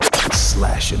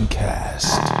Slash and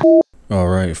Cast.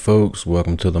 Alright folks,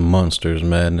 welcome to the Monsters,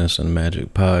 Madness, and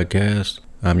Magic podcast.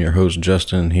 I'm your host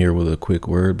Justin, here with a quick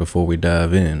word before we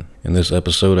dive in. In this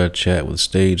episode I chat with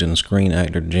stage and screen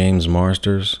actor James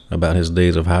Marsters about his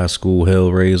days of high school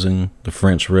hell-raising, the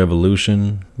French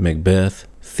Revolution, Macbeth,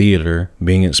 theater,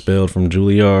 being expelled from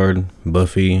Juilliard,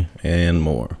 Buffy, and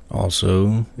more.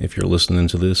 Also, if you're listening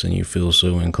to this and you feel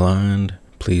so inclined,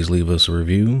 please leave us a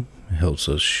review. It helps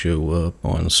us show up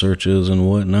on searches and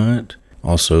whatnot.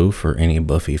 Also, for any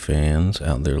Buffy fans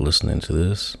out there listening to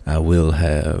this, I will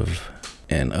have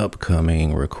an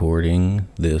upcoming recording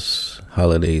this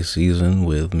holiday season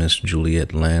with Miss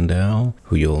Juliet Landau,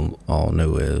 who you'll all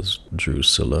know as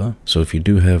Drusilla. So if you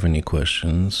do have any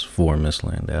questions for Miss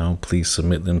Landau, please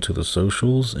submit them to the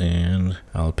socials and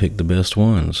I'll pick the best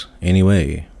ones.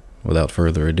 Anyway, without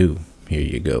further ado, here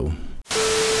you go.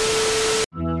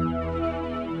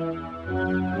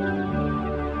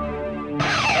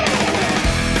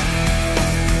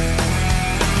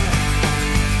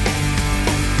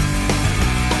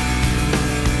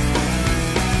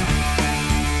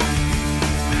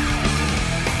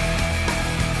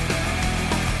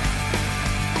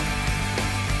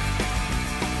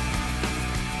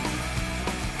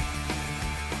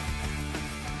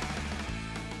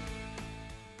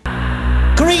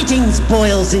 Greetings,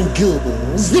 boils and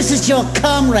ghouls. This is your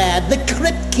comrade, the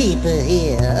Crypt Keeper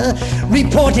here,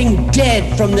 reporting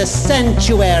dead from the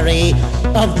sanctuary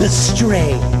of the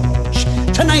strange.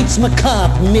 Tonight's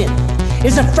macabre myth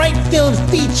is a fright-filled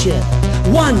feature,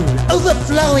 one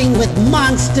overflowing with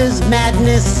monsters,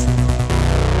 madness,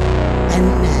 and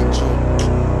magic.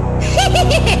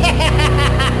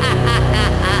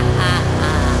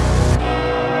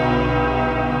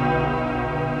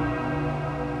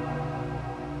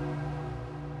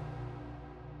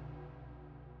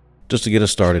 Just to get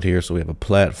us started here, so we have a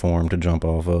platform to jump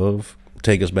off of.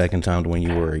 Take us back in time to when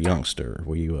you were a youngster.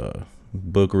 Were you a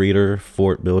book reader,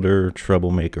 fort builder,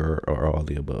 troublemaker, or all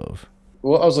the above?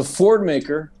 Well, I was a fort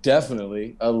maker,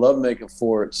 definitely. I love making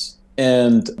forts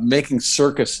and making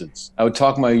circuses. I would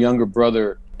talk my younger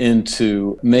brother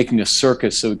into making a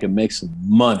circus so we could make some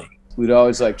money. We'd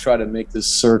always try to make this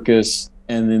circus,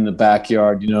 and in the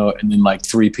backyard, and then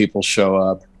 3 people show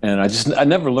up. And I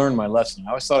never learned my lesson. I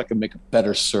always thought I could make a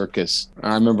better circus.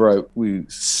 I remember we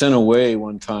sent away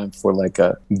one time for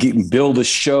build a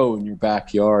show in your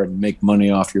backyard and make money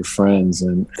off your friends.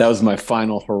 And that was my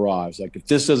final hurrah. I was like, if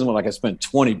this doesn't work, I spent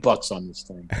 $20 on this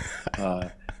thing.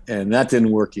 And that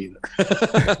didn't work either.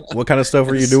 What kind of stuff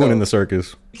were you doing in the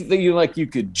circus? You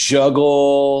could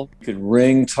juggle, you could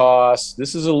ring toss.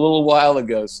 This is a little while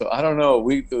ago, so I don't know.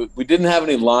 We didn't have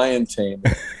any lion taming.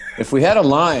 If we had a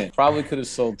lion, probably could have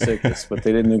sold tickets, but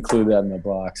they didn't include that in the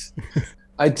box.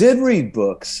 I did read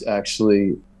books,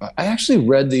 actually. I actually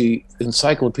read the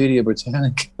Encyclopedia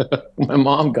Britannica. My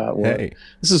mom got one. Hey.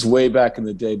 This is way back in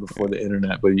the day before the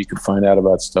internet, but you could find out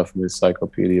about stuff in the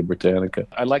Encyclopedia Britannica.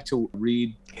 I like to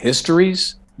read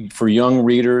histories. For young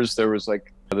readers, there was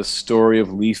the story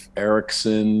of Leif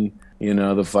Erikson,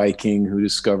 the Viking who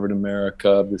discovered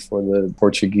America before the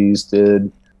Portuguese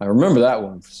did. I remember that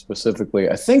one specifically.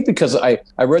 I think because I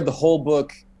read the whole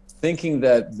book thinking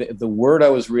that the word I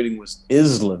was reading was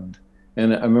island.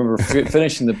 And I remember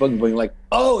finishing the book and being like,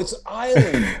 oh, it's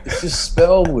island. It's just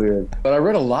spelled weird. But I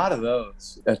read a lot of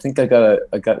those. I think I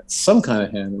got some kind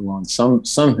of handle on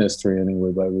some history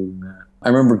anyway by reading that. I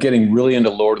remember getting really into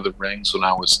Lord of the Rings when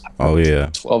I was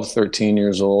 12, 13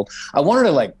 years old. I wanted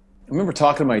to I remember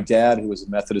talking to my dad, who was a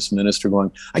Methodist minister,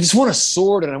 going, I just want a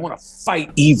sword and I want to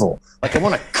fight evil. I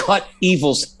want to cut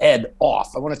evil's head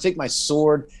off. I want to take my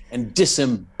sword and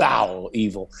disembowel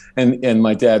evil. And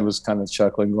my dad was kind of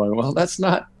chuckling, going, well, that's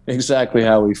not exactly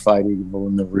how we fight evil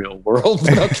in the real world,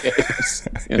 but okay.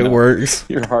 It works.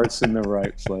 Your heart's in the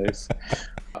right place.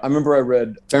 I remember I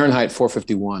read Fahrenheit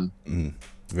 451.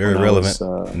 Very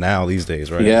relevant now these days,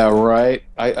 right? Yeah, right.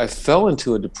 I fell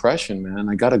into a depression, man.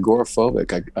 I got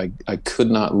agoraphobic. I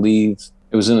could not leave.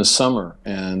 It was in the summer,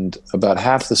 and about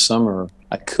half the summer,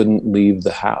 I couldn't leave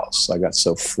the house. I got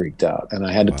so freaked out, and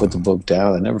I had to put the book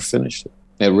down. I never finished it.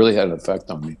 It really had an effect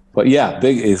on me. But yeah,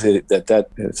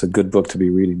 it's a good book to be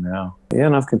reading now. Yeah,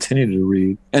 and I've continued to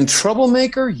read. And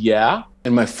Troublemaker, yeah.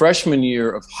 In my freshman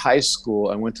year of high school,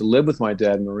 I went to live with my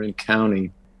dad in Marin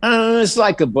County. It's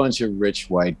like a bunch of rich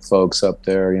white folks up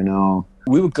there,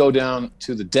 We would go down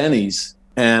to the Denny's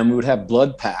and we would have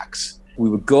blood packs. We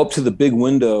would go up to the big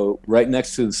window right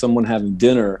next to someone having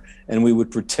dinner and we would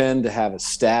pretend to have a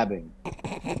stabbing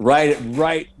right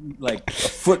like a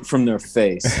foot from their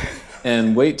face.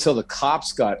 and wait till the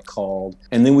cops got called.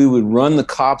 And then we would run the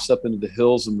cops up into the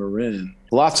hills of Marin,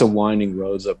 lots of winding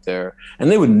roads up there,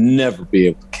 and they would never be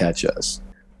able to catch us.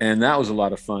 And that was a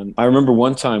lot of fun. I remember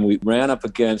one time we ran up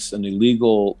against an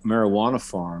illegal marijuana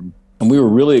farm, and we were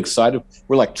really excited.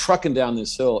 We're like trucking down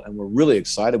this hill, and we're really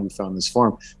excited we found this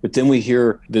farm. But then we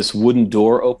hear this wooden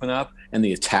door open up, and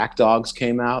the attack dogs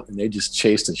came out, and they just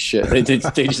chased us shit. They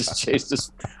just chased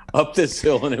us up this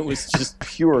hill, and it was just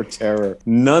pure terror.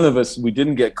 None of us, we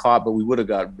didn't get caught, but we would have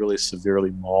got really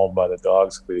severely mauled by the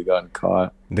dogs if we had gotten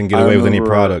caught. Didn't get away with any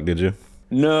product, did you?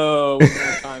 No, we didn't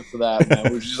have time for that, man.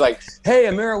 We were just like, hey,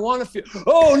 a marijuana field.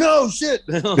 Oh, no, shit.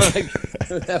 Like,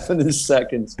 it happened in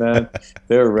seconds, man.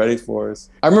 They were ready for us.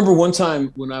 I remember one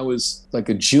time when I was like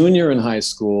a junior in high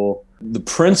school, the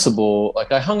principal,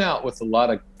 like I hung out with a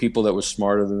lot of people that were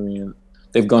smarter than me, and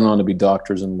they've gone on to be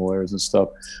doctors and lawyers and stuff.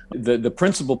 The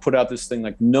principal put out this thing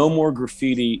like, no more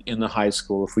graffiti in the high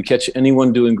school. If we catch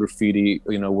anyone doing graffiti,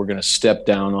 we're going to step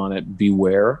down on it.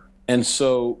 Beware. And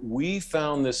so we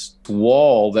found this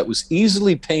wall that was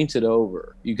easily painted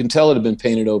over. You can tell it had been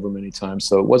painted over many times,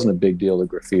 so it wasn't a big deal to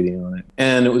graffiti on it.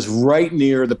 And it was right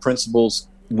near the principal's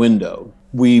window.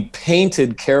 We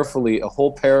painted carefully a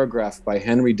whole paragraph by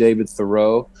Henry David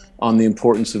Thoreau on the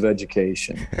importance of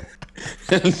education.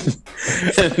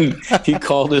 and he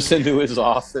called us into his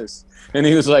office, and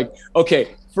he was like,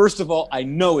 okay, first of all, I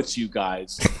know it's you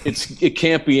guys. It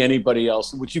can't be anybody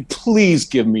else. Would you please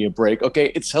give me a break? Okay,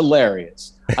 it's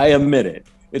hilarious. I admit it.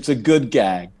 It's a good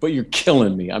gag, but you're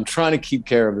killing me. I'm trying to keep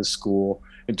care of the school.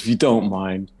 If you don't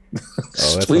mind,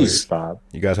 please stop.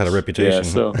 You guys had a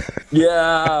reputation.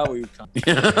 Yeah,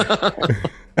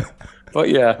 But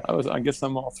yeah, I guess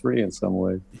I'm all three in some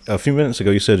way. A few minutes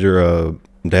ago, you said your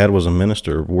dad was a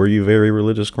minister. Were you very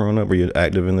religious growing up? Were you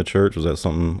active in the church? Was that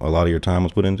something a lot of your time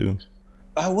was put into?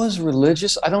 I was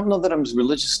religious. I don't know that I'm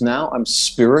religious now. I'm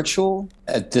spiritual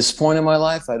at this point in my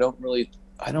life. I don't really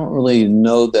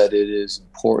know that it is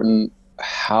important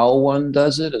how one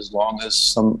does it, as long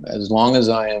as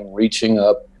I am reaching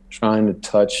up, trying to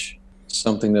touch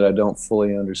something that I don't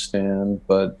fully understand,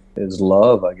 but is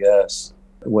love, I guess.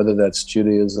 Whether that's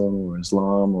Judaism or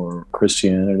Islam or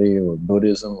Christianity or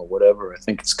Buddhism or whatever, I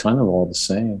think it's kind of all the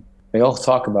same. They all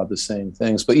talk about the same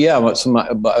things. But yeah,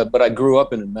 but I grew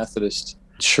up in a Methodist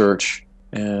church,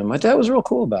 and my dad was real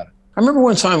cool about it. I remember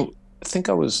one time, I think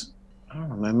I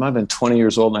don't know, I might have been 20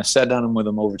 years old, and I sat down with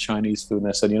him over Chinese food, and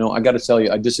I said, I got to tell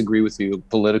you, I disagree with you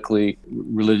politically,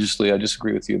 religiously. I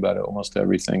disagree with you about almost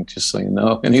everything, just so you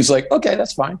know. And he's like, okay,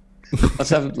 that's fine. Let's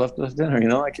have dinner,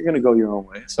 like you're going to go your own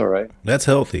way. It's all right. That's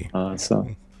healthy.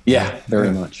 Yeah,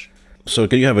 very much. So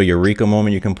do you have a eureka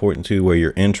moment you can point to where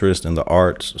your interest in the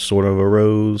arts sort of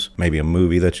arose? Maybe a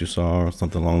movie that you saw or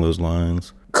something along those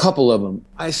lines? Couple of them.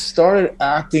 I started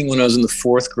acting when I was in the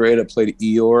 4th grade. I played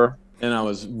Eeyore, and I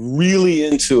was really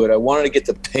into it. I wanted to get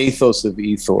the pathos of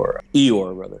Eeyore,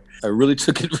 rather. I really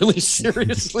took it really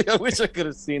seriously. I wish I could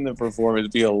have seen the performance.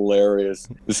 It'd be hilarious.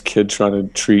 This kid trying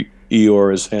to treat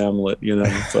Eeyore as Hamlet,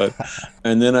 But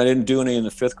and then I didn't do any in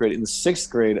the 5th grade. In the 6th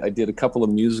grade, I did a couple of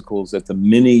musicals at the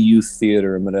Mini Youth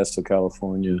Theater in Modesto,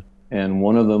 California. And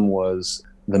one of them was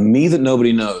The Me That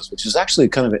Nobody Knows, which is actually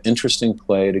kind of an interesting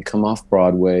play. It had come off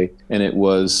Broadway, and it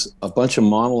was a bunch of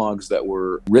monologues that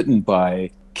were written by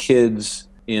kids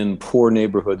in poor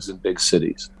neighborhoods in big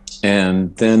cities.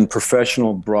 And then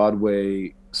professional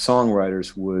Broadway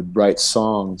songwriters would write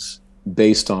songs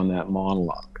based on that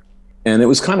monologue. And it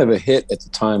was kind of a hit at the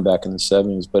time back in the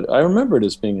 70s, but I remember it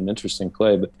as being an interesting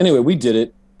play. But anyway, we did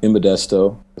it in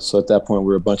Modesto. So at that point, we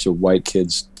were a bunch of white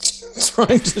kids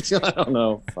trying to, I don't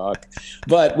know, fuck.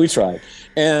 But we tried.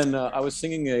 And I was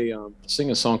singing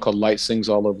a song called Light Sings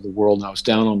All Over the World. And I was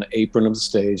down on the apron of the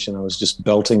stage, and I was just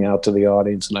belting out to the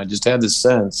audience. And I just had this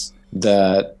sense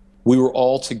that we were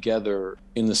all together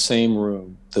in the same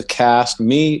room. The cast,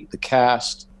 me, the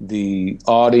cast, the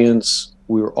audience,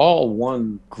 we were all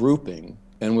one grouping,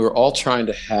 and we were all trying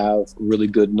to have a really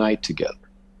good night together.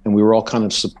 And we were all kind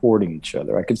of supporting each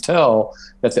other. I could tell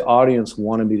that the audience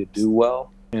wanted me to do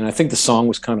well. And I think the song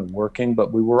was kind of working,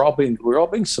 but we were all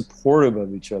being supportive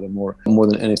of each other more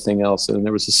than anything else. And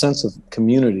there was a sense of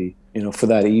community, for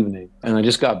that evening. And I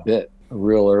just got bit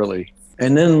real early.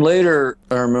 And then later,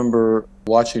 I remember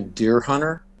watching Deer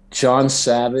Hunter. John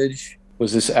Savage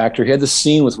was this actor. He had this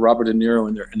scene with Robert De Niro,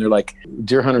 and they're like,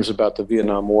 Deer Hunter's about the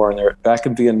Vietnam War, and they're back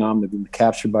in Vietnam. They've been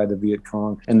captured by the Viet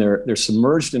Cong, and they're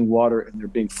submerged in water, and they're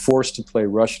being forced to play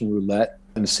Russian roulette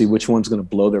and to see which one's going to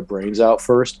blow their brains out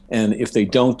first. And if they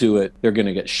don't do it, they're going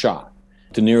to get shot.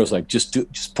 De Niro's like,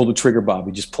 just pull the trigger,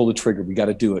 Bobby. Just pull the trigger. We got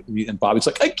to do it. And Bobby's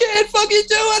like, I can't fucking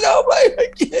do it. Oh my, I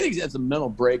can't. He has a mental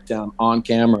breakdown on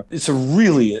camera. It's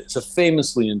a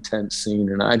famously intense scene.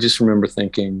 And I just remember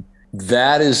thinking,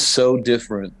 that is so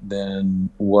different than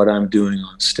what I'm doing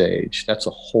on stage. That's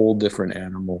a whole different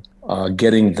animal.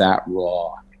 Getting that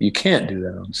raw. You can't do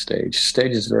that on stage.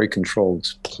 Stage is very controlled.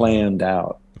 It's planned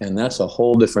out. And that's a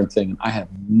whole different thing. I have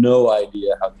no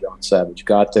idea how John Savage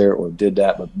got there or did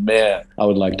that, but man, I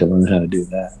would like to learn how to do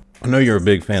that. I know you're a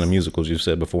big fan of musicals. You've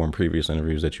said before in previous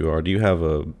interviews that you are. Do you have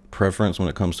a preference when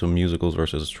it comes to musicals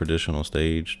versus traditional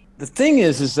stage? The thing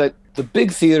is that the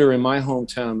big theater in my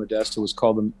hometown, Modesto, was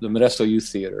called the Modesto Youth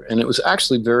Theater. And it was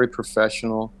actually very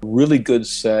professional, really good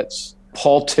sets.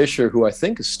 Paul Tischer, who I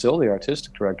think is still the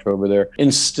artistic director over there,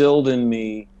 instilled in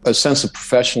me a sense of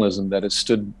professionalism that has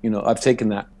stood, I've taken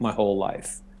that my whole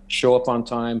life. Show up on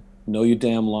time, know your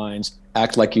damn lines,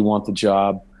 act like you want the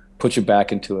job, put your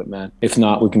back into it, man. If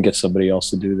not, we can get somebody else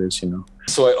to do this,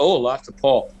 So I owe a lot to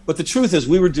Paul. But the truth is,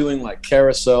 we were doing like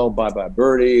Carousel, Bye Bye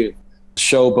Birdie,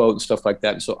 Showboat and stuff like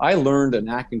that. And so I learned an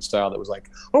acting style that was like,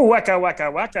 oh, waka,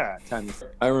 waka, waka kind of thing.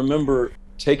 I remember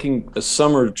taking a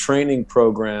summer training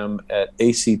program at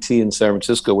ACT in San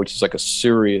Francisco, which is like a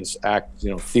serious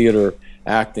theater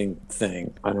acting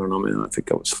thing. I don't know, man. I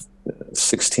think I was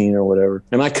 16 or whatever.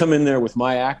 And I come in there with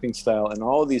my acting style, and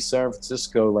all of these San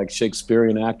Francisco like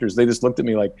Shakespearean actors, they just looked at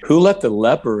me like, who let the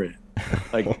leper in?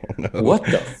 Like, what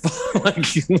the fuck? Like,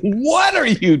 what are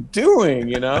you doing,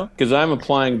 Because I'm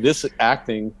applying this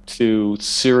acting to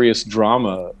serious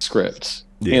drama scripts.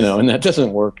 Yes. And that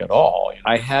doesn't work at all.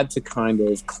 I had to kind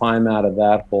of climb out of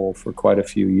that hole for quite a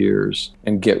few years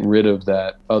and get rid of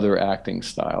that other acting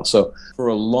style. So for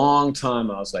a long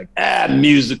time, I was like,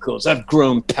 musicals, I've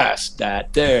grown past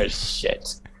that. There's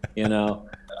shit,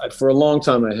 For a long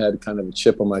time, I had kind of a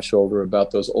chip on my shoulder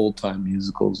about those old-time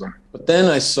musicals. But then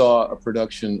I saw a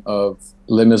production of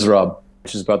Les Miserables,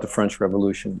 which is about the French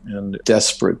Revolution and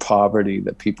desperate poverty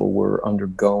that people were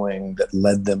undergoing that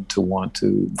led them to want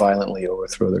to violently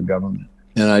overthrow their government.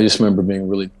 And I just remember being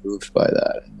really moved by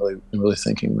that and really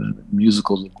thinking, man,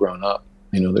 musicals have grown up.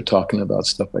 They're talking about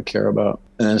stuff I care about.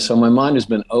 And so my mind has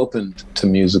been opened to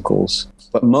musicals.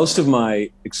 But most of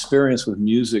my experience with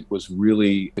music was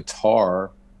really guitar.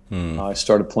 I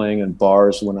started playing in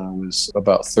bars when I was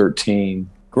about 13.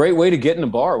 Great way to get in a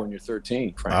bar when you're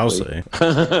 13, frankly. I'll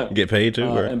say. Get paid too?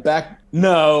 And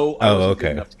no, I wasn't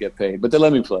good enough to get paid, but they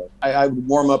let me play. I would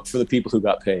warm up for the people who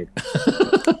got paid.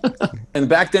 And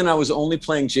back then I was only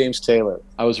playing James Taylor.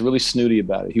 I was really snooty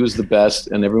about it. He was the best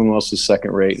and everyone else was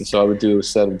second rate. And so I would do a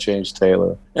set of James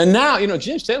Taylor. And now,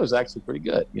 James Taylor was actually pretty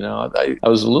good. I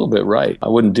was a little bit right. I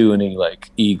wouldn't do any like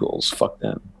Eagles. Fuck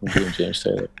them. I'm doing James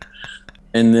Taylor.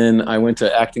 And then I went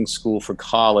to acting school for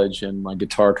college, and my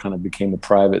guitar kind of became a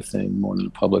private thing more than a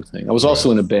public thing. I was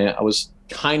also in a band. I was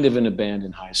kind of in a band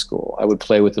in high school. I would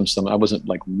play with them some. I wasn't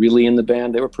like really in the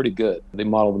band. They were pretty good. They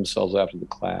modeled themselves after the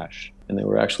Clash, and they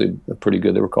were actually pretty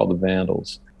good. They were called the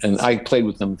Vandals. And I played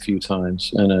with them a few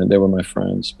times, and they were my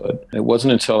friends. But it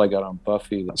wasn't until I got on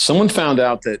Buffy. Someone found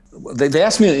out that they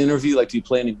asked me in an interview, like, do you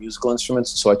play any musical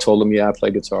instruments? So I told them, yeah, I play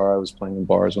guitar. I was playing in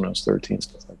bars when I was 13,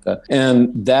 stuff like that.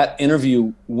 And that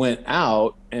interview went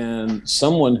out, and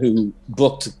someone who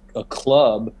booked a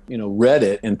club, read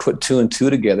it and put two and two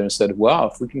together and said,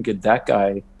 wow, if we can get that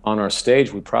guy on our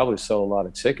stage, we'd probably sell a lot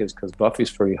of tickets because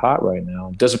Buffy's pretty hot right now.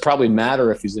 It doesn't probably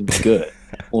matter if he's any good.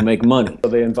 We'll make money. So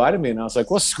they invited me, and I was like,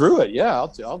 well, screw it. Yeah,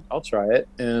 I'll try it.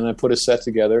 And I put a set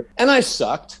together, and I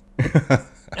sucked.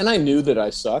 And I knew that I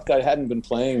sucked. I hadn't been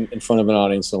playing in front of an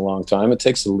audience in a long time. It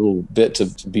takes a little bit to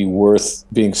be worth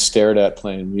being stared at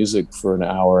playing music for an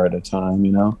hour at a time,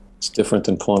 It's different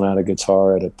than pulling out a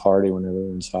guitar at a party when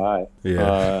everyone's high.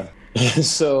 Yeah.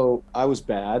 So I was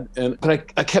bad. But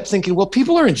I kept thinking, well,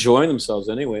 people are enjoying themselves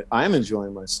anyway. I'm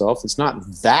enjoying myself. It's not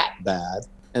that bad.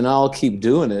 And I'll keep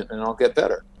doing it, and I'll get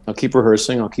better. I'll keep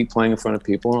rehearsing. I'll keep playing in front of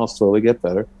people, and I'll slowly get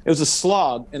better. It was a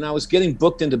slog, and I was getting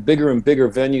booked into bigger and bigger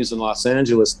venues in Los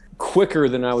Angeles quicker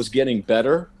than I was getting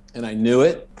better. And I knew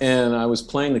it. And I was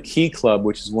playing the Key Club,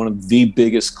 which is one of the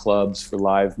biggest clubs for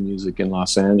live music in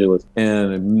Los Angeles,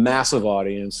 and a massive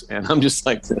audience. And I'm just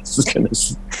like, this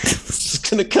is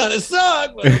gonna kind of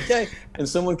suck, but okay. And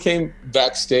someone came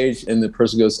backstage, and the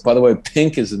person goes, by the way,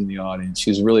 Pink is in the audience.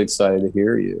 She's really excited to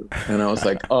hear you. And I was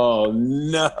like, oh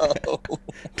no.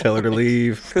 Tell her to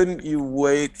leave. Couldn't you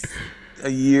wait a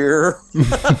year?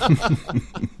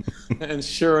 And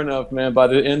sure enough, man, by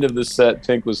the end of the set,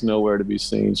 Pink was nowhere to be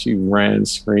seen. She ran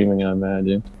screaming, I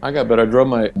imagine. I got better. I drove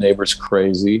my neighbors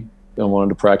crazy. I wanted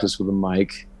to practice with a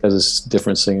mic because it's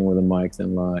different singing with a mic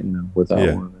than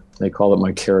without one. They call it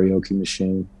my karaoke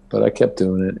machine, but I kept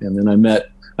doing it. And then I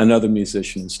met another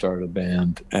musician and started a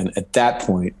band. And at that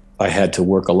point, I had to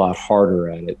work a lot harder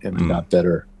at it, and I got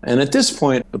better. And at this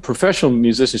point, the professional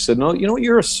musician said, "No, you know what?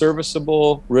 You're a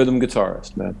serviceable rhythm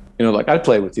guitarist, man. You know, like I'd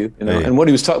play with you. You know." Hey. And what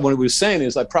he was saying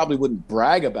is, I probably wouldn't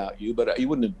brag about you, but you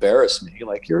wouldn't embarrass me.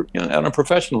 Like you're, you know, on a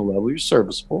professional level, you're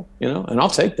serviceable. You know, and I'll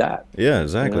take that. Yeah,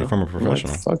 exactly. You know? From a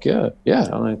professional. Like, fuck yeah, yeah.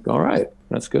 I'm like, all right,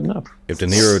 that's good enough. If De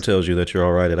Niro tells you that you're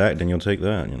all right at acting, you'll take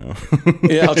that. You know.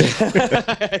 Yeah,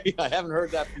 I haven't heard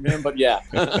that from him, but yeah.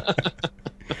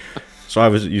 So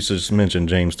you just mentioned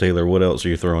James Taylor. What else are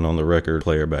you throwing on the record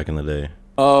player back in the day?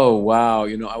 Oh, wow.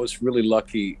 You know, I was really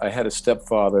lucky. I had a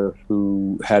stepfather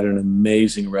who had an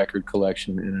amazing record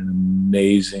collection and an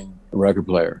amazing record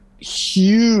player.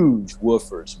 Huge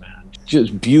woofers, man.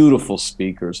 Just beautiful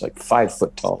speakers, like 5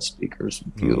 foot tall speakers.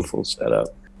 Beautiful setup.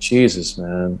 Jesus,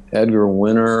 man. Edgar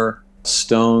Winter,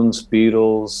 Stones,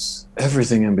 Beatles,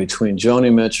 everything in between.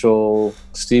 Joni Mitchell,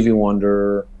 Stevie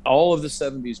Wonder, all of the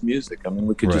 70s music. I mean,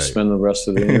 we could just spend the rest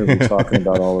of the interview talking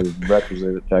about all of the records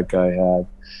that guy had.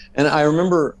 And I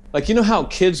remember, like, you know how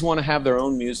kids want to have their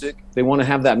own music? They want to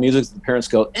have that music that the parents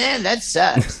go, that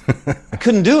sucks. I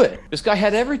couldn't do it. This guy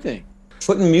had everything.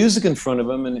 Putting music in front of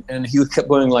him, and he kept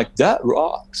going like, that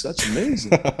rocks. That's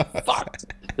amazing. Fuck,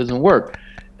 it doesn't work.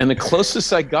 And the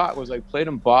closest I got was I played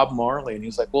him Bob Marley, and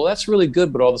he's like, well, that's really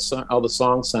good, but all the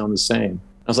songs sound the same.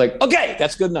 I was like, okay,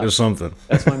 that's good enough. There's something.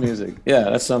 That's my music. Yeah,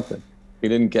 that's something. He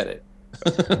didn't get it.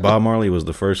 Bob Marley was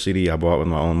the first CD I bought with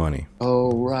my own money.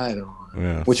 Oh, right on.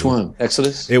 Yeah, which one?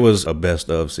 Exodus? It was a best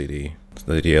of CD.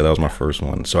 Yeah, that was my first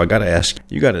one. So I got to ask,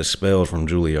 you got expelled from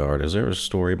Juilliard. Is there a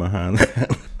story behind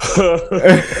that?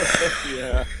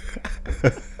 Yeah.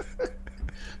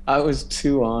 I was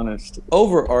too honest.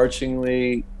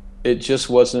 Overarchingly, it just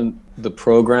wasn't the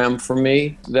program for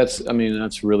me. That's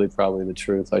really probably the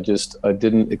truth.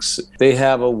 They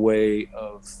have a way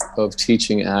of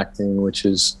teaching acting, which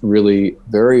is really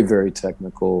very, very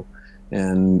technical.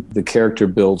 And the character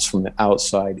builds from the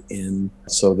outside in.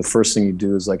 So the first thing you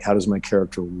do is like, how does my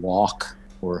character walk?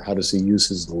 Or how does he use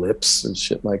his lips and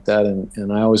shit like that?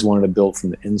 And I always wanted to build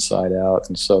from the inside out.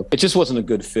 And so it just wasn't a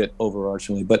good fit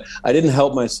overarchingly. But I didn't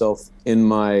help myself. In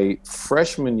my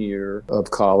freshman year of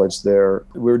college there,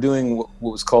 we were doing what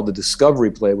was called the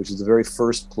Discovery Play, which is the very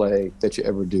first play that you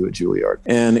ever do at Juilliard.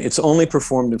 And it's only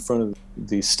performed in front of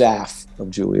the staff of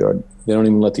Juilliard. They don't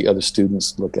even let the other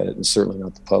students look at it, and certainly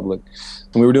not the public.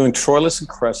 And we were doing Troilus and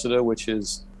Cressida, which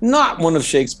is not one of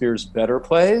Shakespeare's better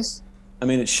plays. I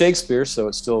mean, it's Shakespeare, so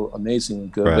it's still amazingly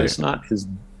good, but it's not his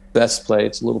best play.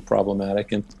 It's a little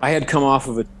problematic. And I had come off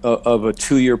of a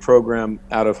 2-year program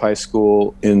out of high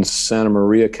school in Santa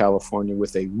Maria, California,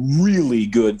 with a really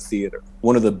good theater,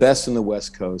 one of the best in the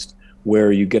West Coast,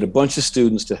 where you get a bunch of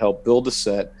students to help build a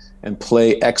set and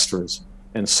play extras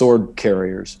and sword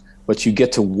carriers, but you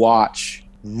get to watch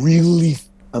really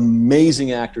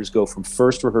amazing actors go from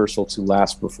first rehearsal to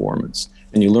last performance,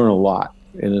 and you learn a lot.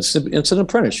 And it's an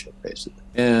apprenticeship, basically.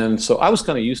 And so I was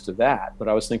kind of used to that, but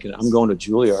I was thinking, I'm going to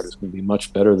Juilliard. It's going to be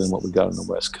much better than what we got on the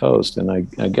West Coast. And I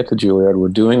get to Juilliard. We're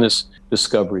doing this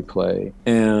Discovery Play.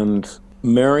 And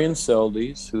Marion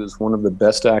Seldes, who is one of the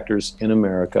best actors in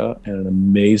America and an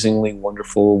amazingly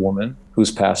wonderful woman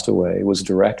who's passed away, was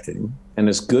directing. And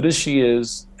as good as she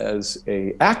is as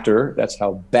an actor, that's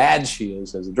how bad she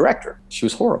is as a director. She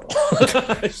was horrible.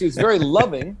 She was very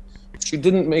loving. She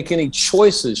didn't make any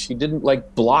choices. She didn't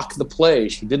block the play.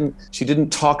 She didn't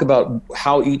talk about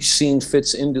how each scene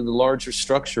fits into the larger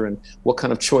structure and what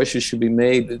kind of choices should be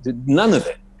made. None of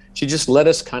it. She just let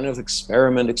us kind of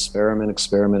experiment.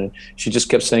 And she just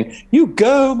kept saying, "You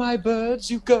go, my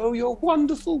birds, you go. You're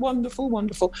wonderful, wonderful,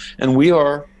 wonderful." And we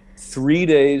are 3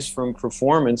 days from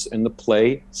performance, and the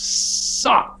play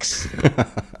sucks.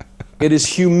 It is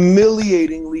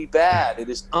humiliatingly bad. It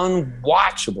is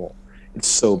unwatchable. It's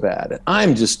so bad. I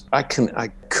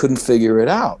couldn't figure it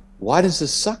out. Why does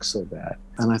this suck so bad?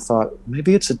 And I thought,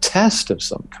 maybe it's a test of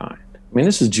some kind. I mean,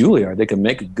 this is Juilliard. They can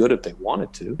make it good if they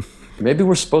wanted to. Maybe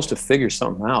we're supposed to figure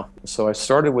something out. So I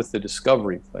started with the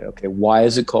Discovery Play. Okay, why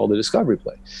is it called the Discovery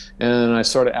Play? And I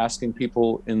started asking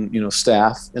people in,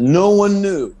 staff, and no one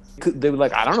knew. They were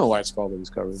like, I don't know why it's called the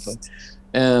Discovery Play.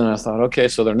 And I thought, okay,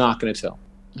 so they're not going to tell.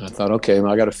 And I thought, okay,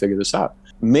 well, I got to figure this out.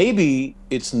 Maybe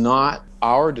it's not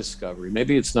our discovery.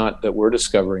 Maybe it's not that we're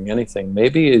discovering anything.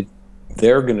 Maybe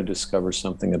they're going to discover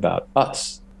something about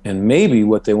us. And maybe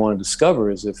what they want to discover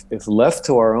is if left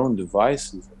to our own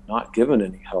devices and not given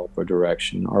any help or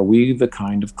direction, are we the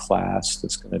kind of class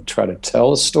that's going to try to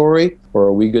tell a story, or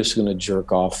are we just going to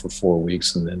jerk off for 4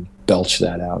 weeks and then belch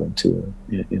that out into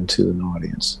an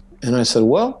audience? And I said,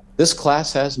 well, This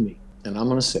class has me, and I'm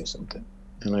going to say something.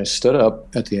 And I stood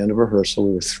up at the end of rehearsal.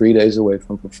 We were 3 days away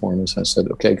from performance. I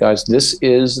said, okay, guys, this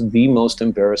is the most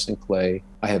embarrassing play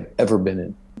I have ever been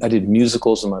in. I did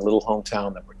musicals in my little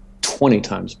hometown that were 20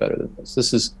 times better than this.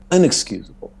 This is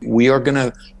inexcusable. We are going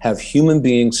to have human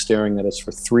beings staring at us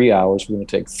for 3 hours. We're going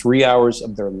to take 3 hours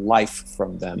of their life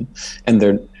from them, and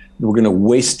we're going to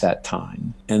waste that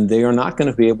time. And they are not going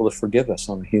to be able to forgive us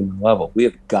on a human level. We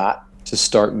have got to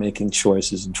start making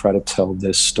choices and try to tell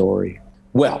this story.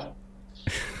 Well,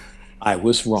 I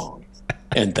was wrong.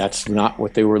 And that's not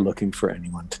what they were looking for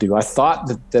anyone to do. I thought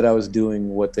that I was doing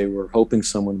what they were hoping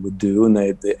someone would do, and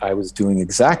I was doing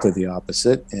exactly the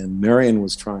opposite. And Marion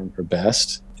was trying her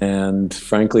best. And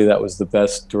frankly, that was the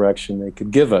best direction they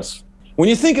could give us. When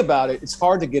you think about it, it's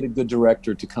hard to get a good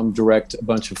director to come direct a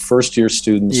bunch of first-year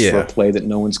students for a play that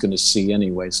no one's going to see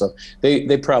anyway. So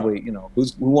they probably, who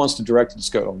wants to direct it?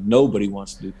 Just go, oh, nobody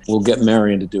wants to do it. We'll get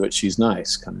Marion to do it. She's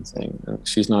nice, kind of thing.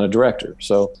 She's not a director.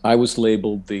 So I was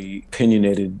labeled the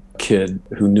opinionated kid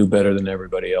who knew better than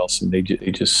everybody else, and they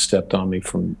just stepped on me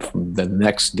from the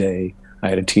next day. I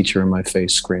had a teacher in my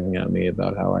face screaming at me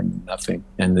about how I knew nothing,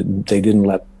 and that they didn't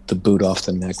let the boot off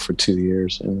the neck for 2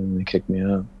 years, and then they kicked me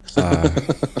out.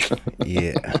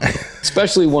 Yeah.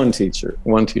 Especially one teacher.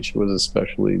 One teacher was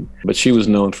especially, but she was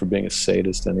known for being a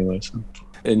sadist anyway. So.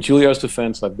 In Juilliard's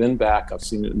defense, I've been back. I've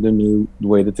seen the new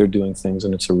way that they're doing things,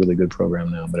 and it's a really good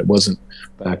program now. But it wasn't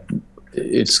back.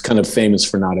 It's kind of famous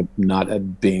for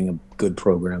not being a good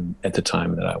program at the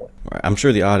time that I went. I'm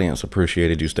sure the audience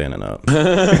appreciated you standing up.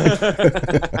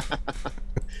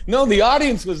 No, the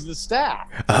audience was the staff.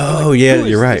 Oh, yeah,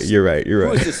 you're right. You're right.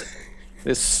 Who is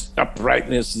this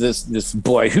uprightness, this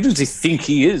boy? Who does he think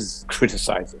he is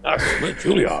criticizing us?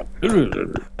 Juilliard.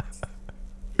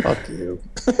 Fuck you.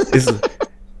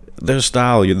 Their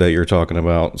style that you're talking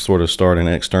about, sort of starting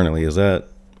externally, is that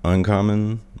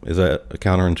uncommon? Is that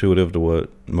counterintuitive to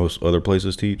what most other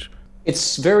places teach?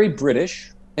 It's very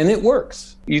British, and it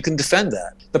works. You can defend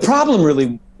that. The problem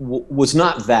really was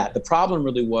not that. The problem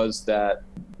really was that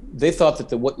they thought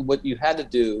that what you had to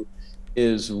do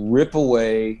is rip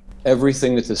away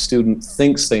everything that the student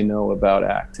thinks they know about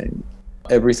acting,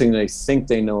 everything they think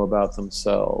they know about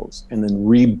themselves, and then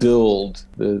rebuild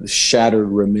the shattered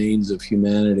remains of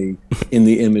humanity in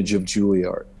the image of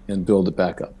Juilliard and build it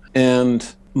back up.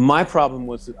 And my problem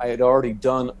was that I had already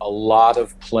done a lot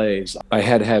of plays. I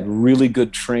had really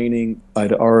good training.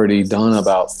 I'd already done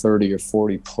about 30 or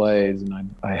 40 plays,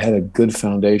 and I had a good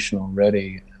foundation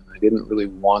already. I didn't really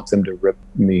want them to rip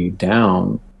me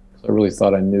down. I really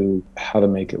thought I knew how to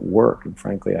make it work, and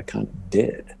frankly, I kind of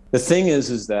did. The thing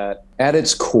is that at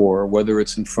its core, whether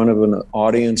it's in front of an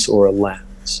audience or a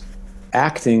lens,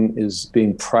 acting is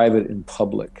being private in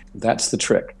public. That's the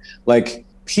trick. Like,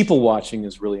 people watching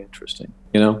is really interesting.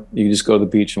 You just go to the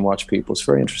beach and watch people. It's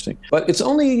very interesting. But it's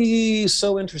only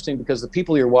so interesting because the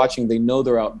people you're watching, they know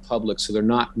they're out in public, so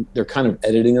they're kind of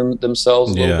editing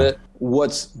themselves a little bit.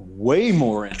 What's way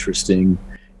more interesting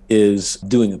is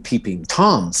doing a peeping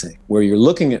Tom thing, where you're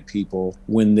looking at people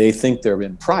when they think they're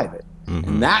in private. Mm-hmm.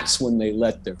 And that's when they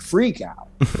let their freak out.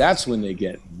 That's when they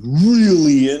get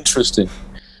really interesting.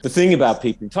 The thing about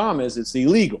peeping Tom is it's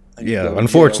illegal. Yeah,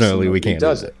 unfortunately, we can't do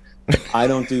it. I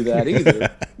don't do that either,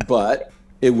 but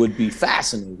it would be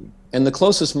fascinating. And the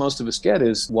closest most of us get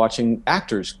is watching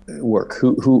actors work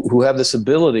who have this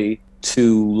ability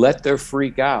to let their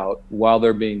freak out while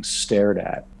they're being stared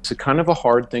at. It's a kind of a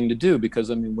hard thing to do because,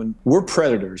 when we're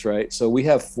predators, right? So we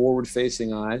have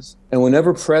forward-facing eyes. And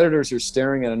whenever predators are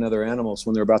staring at another animal, it's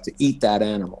when they're about to eat that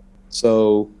animal.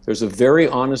 So there's a very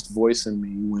honest voice in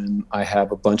me when I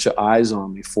have a bunch of eyes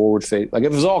on me, forward-facing. Like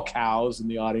if it was all cows in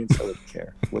the audience, I wouldn't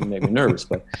care. It wouldn't make me nervous.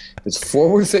 But it's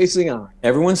forward-facing eye.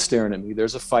 Everyone's staring at me.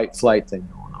 There's a fight-flight thing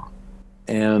going on.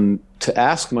 And to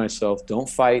ask myself, don't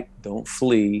fight, don't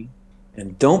flee,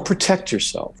 and don't protect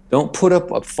yourself. Don't put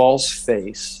up a false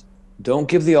face. Don't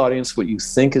give the audience what you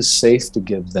think is safe to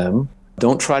give them.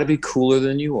 Don't try to be cooler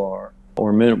than you are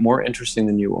or more interesting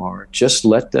than you are. Just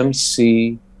let them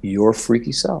see your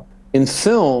freaky self. In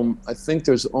film, I think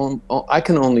I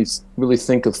can only really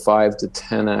think of 5 to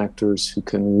 10 actors who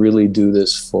can really do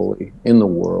this fully in the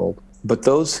world. But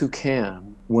those who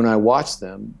can, when I watch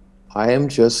them, I am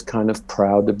just kind of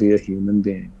proud to be a human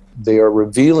being. They are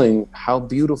revealing how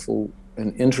beautiful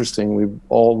and interesting we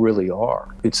all really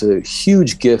are. It's a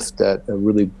huge gift that a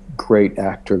really great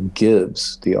actor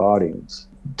gives the audience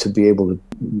to be able to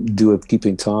do a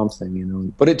peeping Tom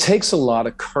thing, But it takes a lot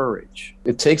of courage.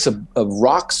 It takes a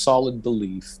rock solid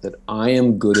belief that I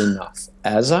am good enough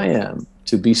as I am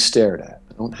to be stared at.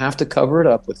 I don't have to cover it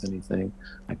up with anything.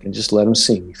 I can just let them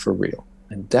see me for real.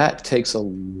 And that takes a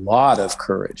lot of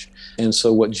courage. And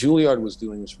so what Juilliard was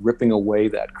doing was ripping away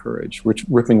that courage,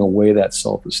 ripping away that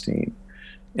self-esteem.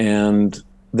 And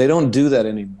they don't do that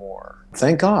anymore.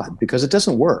 Thank God, because it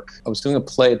doesn't work. I was doing a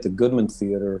play at the Goodman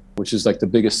Theater, which is like the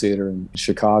biggest theater in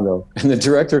Chicago. And the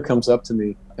director comes up to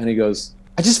me and he goes,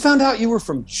 I just found out you were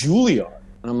from Juilliard.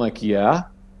 And I'm like, yeah. And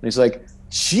he's like,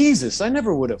 Jesus, I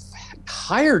never would have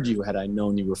hired you had I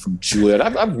known you were from Juilliard.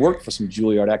 I've worked for some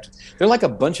Juilliard actors. They're like a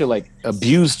bunch of like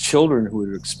abused children who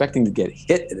are expecting to get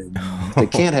hit. They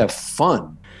can't have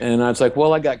fun. And I was like,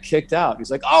 well, I got kicked out.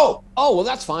 He's like, oh, well,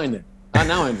 that's fine then.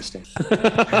 Now I understand.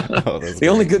 The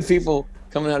only good people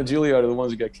coming out of Juilliard are the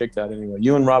ones who got kicked out anyway.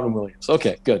 You and Robin Williams.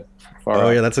 Okay, good.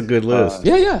 Yeah, that's a good list.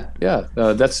 Yeah.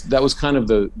 That was kind of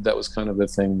the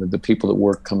thing that the people that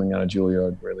work coming out of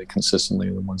Juilliard really consistently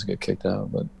are the ones that get kicked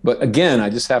out. But again, I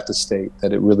just have to state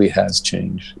that it really has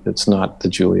changed. It's not the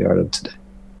Juilliard of today.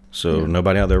 So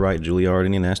nobody out there write Juilliard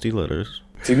any nasty letters.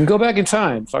 If you can go back in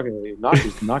time, fucking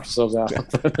knock yourselves out.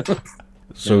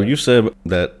 So you said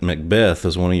that Macbeth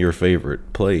is one of your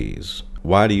favorite plays.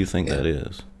 Why do you think that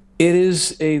is? It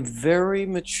is a very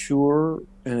mature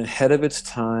and ahead of its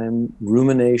time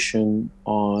rumination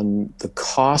on the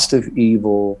cost of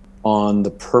evil on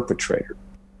the perpetrator.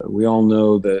 We all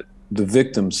know that the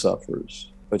victim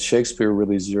suffers, but Shakespeare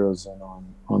really zeroes in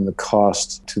on the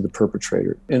cost to the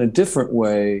perpetrator. In a different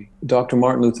way, Dr.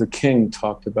 Martin Luther King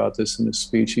talked about this in his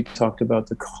speech. He talked about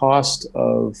the cost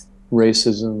of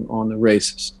racism on the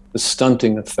racist, the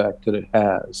stunting effect that it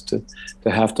has to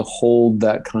have to hold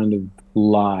that kind of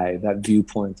lie, that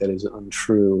viewpoint that is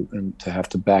untrue, and to have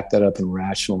to back that up and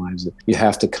rationalize it. You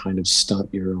have to kind of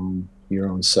stunt your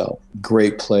own self.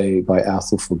 Great play by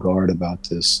Athol Fugard about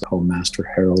this, called Master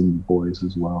Harold and the Boys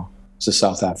as well. It's a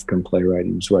South African playwright.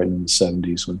 He was writing in the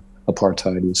 70s when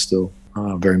apartheid was still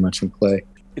very much in play.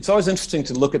 It's always interesting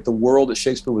to look at the world that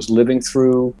Shakespeare was living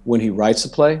through when he writes a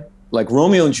play. Like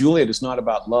Romeo and Juliet is not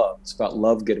about love. It's about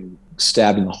love getting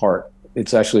stabbed in the heart.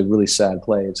 It's actually a really sad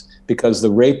play. It's because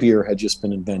the rapier had just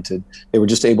been invented. They were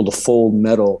just able to fold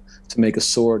metal to make a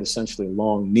sword, essentially a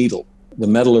long needle. The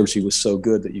metallurgy was so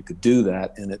good that you could do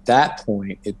that. And at that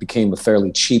point, it became a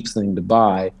fairly cheap thing to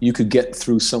buy. You could get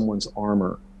through someone's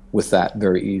armor with that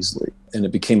very easily. And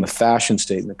it became a fashion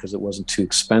statement because it wasn't too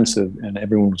expensive and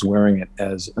everyone was wearing it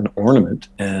as an ornament.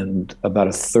 And about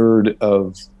a third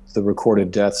of the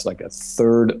recorded deaths, like a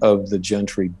third of the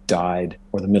gentry died,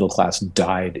 or the middle class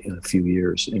died in a few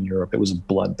years in Europe. It was a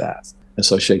bloodbath. And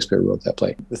so Shakespeare wrote that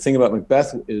play. The thing about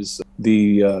Macbeth is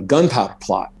the gunpowder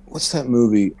plot. What's that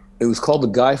movie? It was called the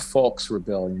Guy Fawkes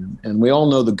Rebellion. And we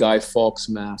all know the Guy Fawkes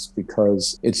mask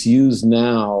because it's used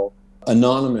now.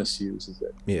 Anonymous uses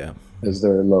it as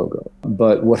their logo.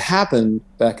 But what happened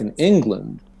back in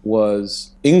England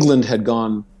was England had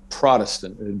gone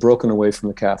Protestant. It had broken away from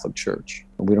the Catholic Church.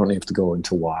 We don't have to go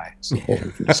into why. It's a whole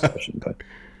different discussion. But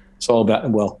it's all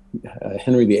about,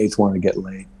 Henry VIII wanted to get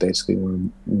laid, basically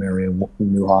wanted to marry a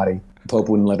new hottie. The Pope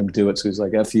wouldn't let him do it, so he's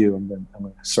like, F you, and then I'm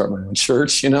going to start my own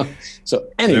church, So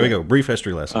anyway. There we go, brief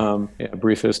history lesson.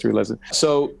 Brief history lesson.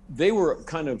 So they were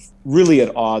kind of really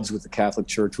at odds with the Catholic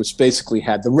Church, which basically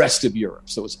had the rest of Europe.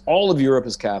 So it's all of Europe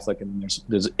is Catholic, and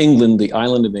there's England, the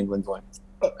island of England, going,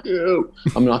 fuck you,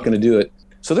 I'm not going to do it.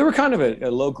 So they were kind of a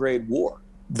low-grade war.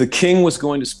 The king was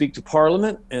going to speak to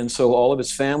Parliament, and so all of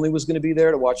his family was going to be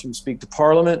there to watch him speak to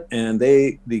Parliament. And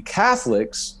the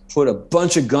Catholics put a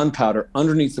bunch of gunpowder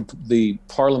underneath the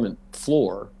Parliament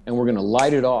floor, and were going to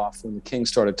light it off when the king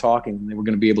started talking, and they were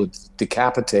going to be able to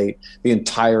decapitate the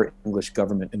entire English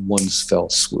government in one fell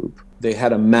swoop. They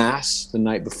had a mass the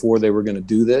night before they were going to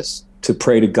do this to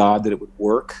pray to God that it would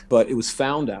work, but it was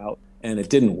found out, and it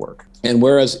didn't work. And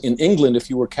whereas in England, if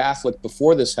you were Catholic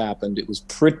before this happened, it was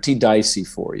pretty dicey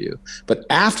for you. But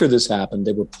after this happened,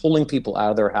 they were pulling people out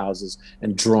of their houses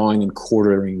and drawing and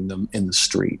quartering them in the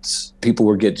streets. People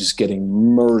were just getting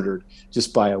murdered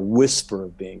just by a whisper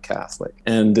of being Catholic.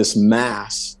 And this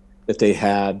mass that they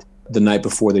had the night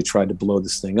before they tried to blow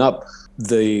this thing up,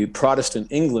 the Protestant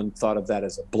England thought of that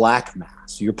as a black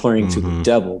mass. You're praying to the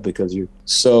devil because you're...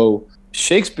 So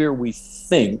Shakespeare, we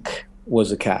think,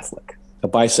 was a Catholic. A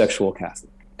bisexual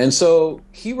Catholic. And so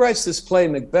he writes this play,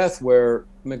 Macbeth, where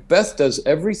Macbeth does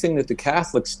everything that the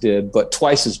Catholics did, but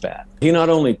twice as bad. He not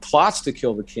only plots to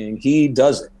kill the king, he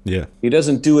does it. Yeah. He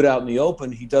doesn't do it out in the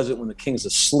open. He does it when the king's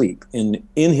asleep. In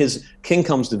his king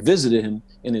comes to visit him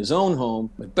in his own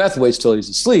home. Macbeth waits till he's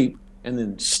asleep and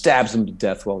then stabs him to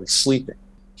death while he's sleeping.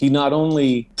 He not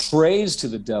only prays to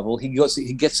the devil, he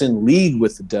gets in league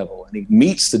with the devil, and he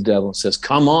meets the devil and says,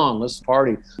 come on, let's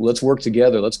party, let's work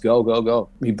together, let's go.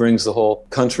 He brings the whole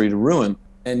country to ruin.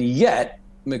 And yet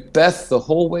Macbeth, the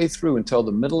whole way through until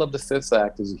the middle of the fifth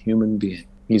act, is a human being.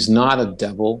 He's not a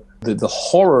devil. The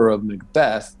horror of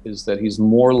Macbeth is that he's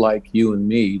more like you and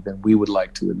me than we would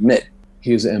like to admit.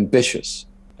 He is ambitious.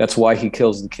 That's why he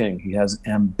kills the king. He has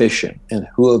ambition. And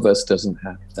who of us doesn't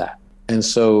have that? And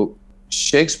so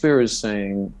Shakespeare is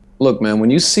saying, look, man, when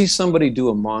you see somebody do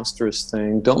a monstrous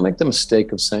thing, don't make the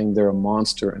mistake of saying they're a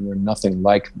monster and they're nothing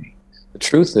like me. The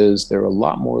truth is they're a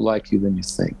lot more like you than you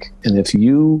think. And if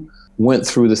you went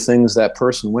through the things that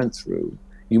person went through,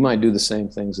 you might do the same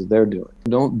things that they're doing.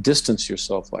 Don't distance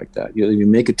yourself like that. You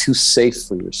make it too safe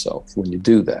for yourself when you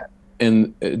do that.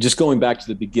 And just going back to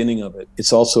the beginning of it,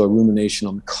 it's also a rumination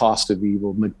on the cost of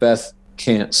evil. Macbeth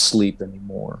can't sleep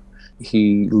anymore.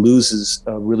 He loses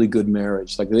a really good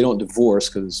marriage. Like, they don't divorce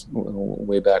because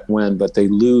way back when, but they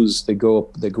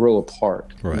grow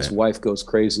apart. Right. His wife goes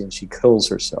crazy and she kills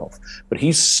herself. But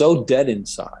he's so dead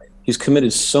inside. He's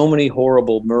committed so many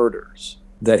horrible murders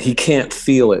that he can't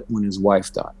feel it when his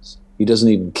wife dies. He doesn't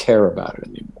even care about it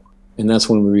anymore. And that's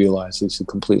when we realize he's a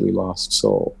completely lost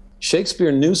soul.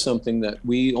 Shakespeare knew something that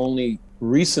we only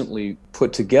recently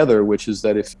put together, which is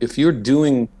that if you're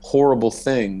doing horrible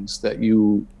things, that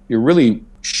you're really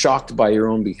shocked by your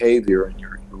own behavior and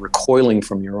you're recoiling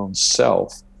from your own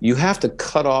self, you have to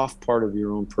cut off part of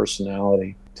your own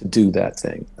personality to do that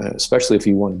thing, especially if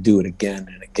you want to do it again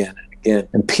and again and again.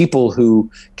 And people who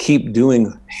keep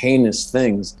doing heinous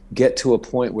things get to a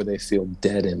point where they feel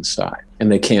dead inside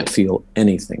and they can't feel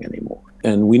anything anymore.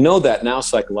 And we know that now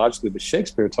psychologically, but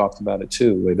Shakespeare talked about it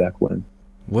too way back when.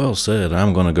 Well said.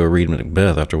 I'm going to go read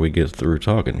Macbeth after we get through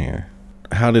talking here.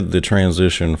 How did the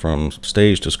transition from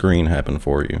stage to screen happen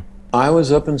for you? I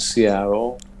was up in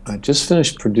Seattle. I just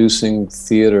finished producing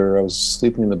theater. I was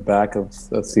sleeping in the back of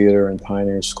a theater in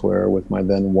Pioneer Square with my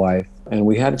then wife, and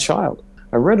we had a child.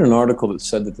 I read an article that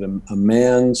said that a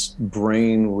man's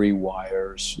brain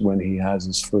rewires when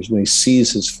he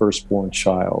sees his firstborn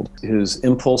child. His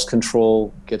impulse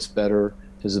control gets better.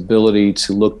 His ability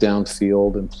to look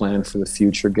downfield and plan for the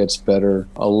future gets better.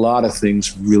 A lot of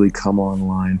things really come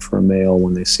online for a male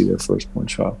when they see their firstborn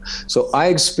child. So I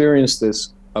experienced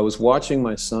this. I was watching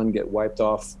my son get wiped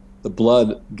off, the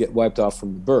blood get wiped off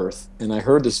from the birth, and I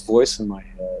heard this voice in my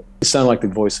head. It sounded like the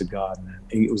voice of God, man.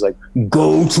 It was like,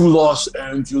 go to Los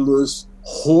Angeles,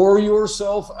 whore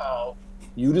yourself out.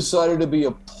 You decided to be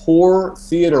a poor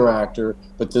theater actor,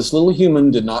 but this little human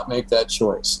did not make that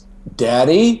choice.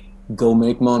 Daddy, go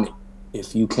make money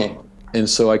if you can. And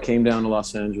so I came down to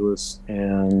Los Angeles,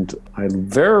 and I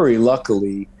very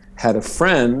luckily had a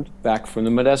friend back from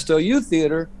the Modesto Youth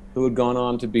Theater who had gone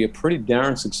on to be a pretty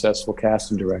darn successful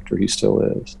casting director. He still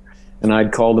is. And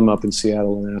I'd called him up in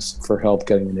Seattle and asked for help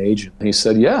getting an agent. And he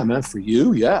said, yeah, man, for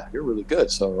you, yeah, you're really good.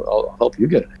 So I'll help you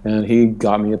get it. And he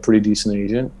got me a pretty decent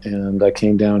agent, and I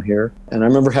came down here. And I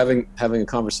remember having a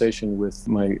conversation with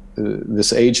my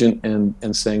this agent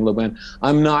and saying, look, man,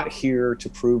 I'm not here to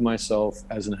prove myself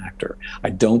as an actor.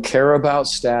 I don't care about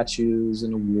statues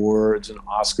and awards and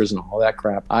Oscars and all that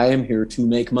crap. I am here to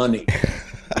make money.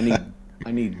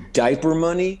 I need diaper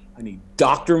money. I need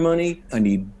doctor money. I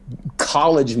need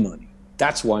college money.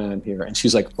 That's why I'm here. And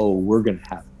she's like, oh, we're going to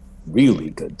have a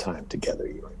really good time together,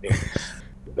 you and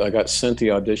me. I got sent the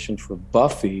audition for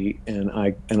Buffy, and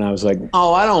I was like,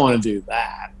 oh, I don't want to do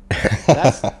that.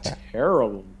 That's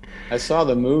terrible. I saw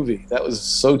the movie. That was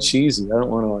so cheesy. I don't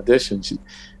want to audition.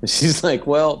 She's like,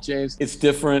 well, James, it's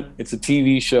different. It's a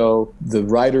TV show. The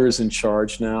writer is in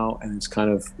charge now, and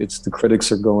it's the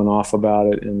critics are going off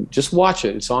about it. And just watch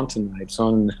it. It's on tonight. It's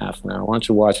on in half an hour. Why don't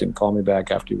you watch it and call me back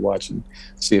after you watch it and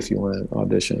see if you want to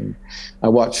audition. I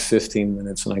watched 15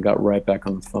 minutes, and I got right back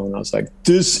on the phone. I was like,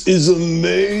 this is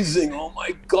amazing. Oh,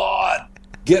 my God.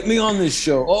 Get me on this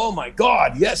show. Oh, my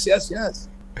God. Yes, yes, yes.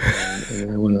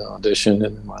 And I went to audition,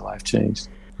 and then my life changed.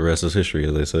 The rest is history,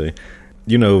 as they say.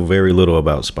 You know very little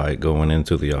about Spike going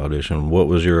into the audition. What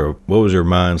was your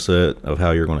mindset of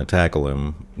how you're going to tackle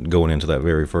him going into that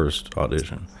very first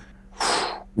audition?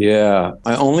 Yeah,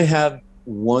 I only had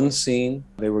one scene.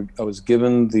 I was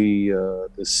given the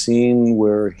scene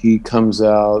where he comes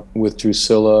out with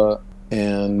Drusilla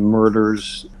and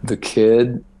murders the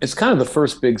kid. It's kind of the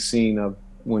first big scene of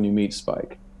when you meet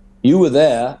Spike. You were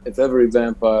there. If every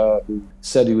vampire who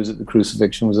said he was at the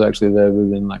crucifixion was actually there,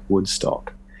 within like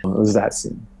Woodstock. It was that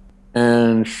scene.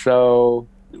 And so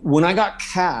when I got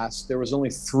cast, there was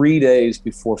only 3 days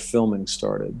before filming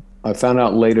started. I found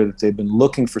out later that they'd been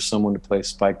looking for someone to play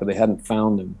Spike, but they hadn't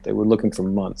found him. They were looking for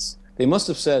months. They must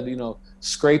have said,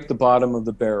 scrape the bottom of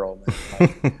the barrel, man.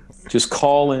 Like, just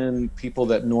call in people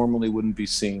that normally wouldn't be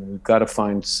seen. We've got to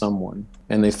find someone.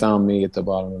 And they found me at the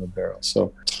bottom of the barrel.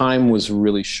 So time was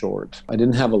really short. I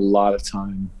didn't have a lot of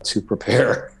time to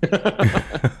prepare.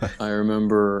 I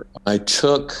remember I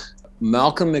took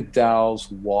Malcolm McDowell's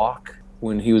walk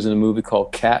when he was in a movie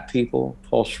called Cat People,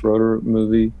 Paul Schroeder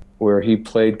movie, where he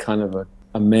played kind of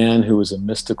a man who was a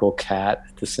mystical cat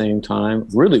at the same time.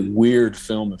 Really weird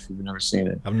film if you've never seen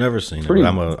it. I've never seen it.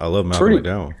 I love Malcolm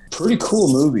McDowell. Pretty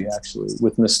cool movie, actually,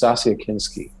 with Nastasia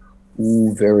Kinski.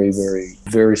 Ooh, very, very,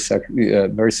 very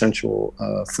sensual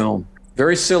film.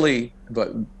 Very silly,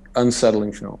 but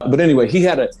unsettling film. But anyway, he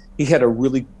had a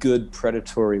really good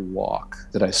predatory walk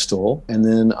that I stole. And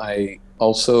then I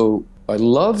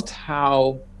loved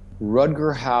how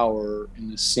Rutger Hauer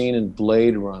in the scene in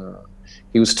Blade Runner,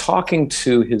 he was talking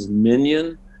to his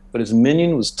minion, but his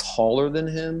minion was taller than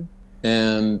him,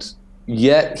 and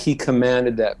yet he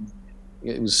commanded that.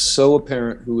 It was so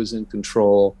apparent who was in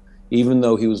control, even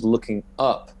though he was looking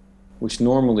up, which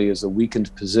normally is a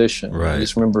weakened position. Right. I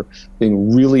just remember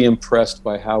being really impressed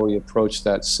by how he approached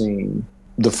that scene.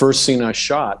 The first scene I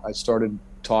shot, I started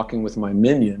talking with my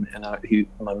minion, and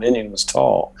my minion was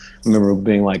tall. I remember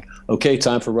being like, okay,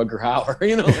 time for Rutger Hauer,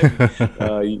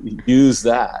 use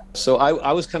that. So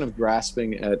I was kind of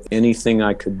grasping at anything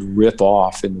I could rip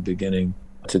off in the beginning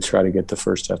to try to get the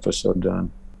first episode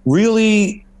done.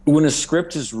 Really, when a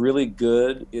script is really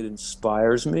good, it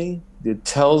inspires me. It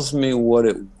tells me what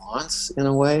it wants in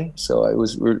a way. So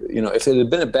if it had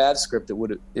been a bad script, it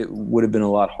would have been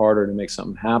a lot harder to make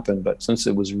something happen. But since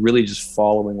it was really just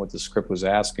following what the script was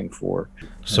asking for.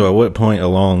 So at what point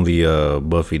along the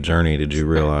Buffy journey did you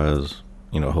realize,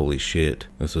 holy shit,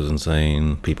 this is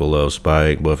insane. People love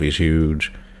Spike. Buffy's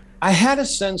huge. I had a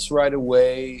sense right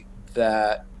away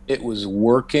that it was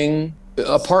working.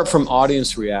 Apart from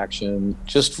audience reaction,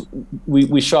 just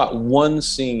we shot one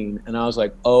scene and I was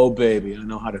like, oh baby, I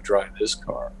know how to drive this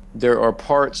car. There are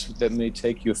parts that may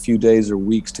take you a few days or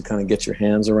weeks to kind of get your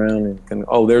hands around and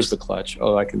there's the clutch.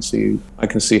 Oh, I can see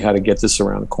how to get this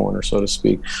around the corner, so to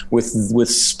speak. With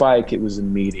Spike, it was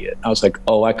immediate. I was like,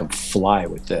 oh, I can fly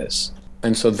with this.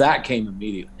 And so that came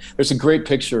immediately. There's a great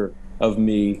picture of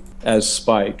me as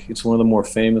Spike. It's one of the more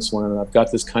famous ones. And I've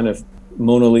got this kind of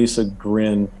Mona Lisa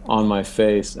grin on my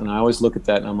face, and I always look at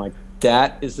that and I'm like,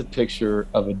 that is the picture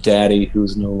of a daddy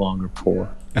who's no longer poor.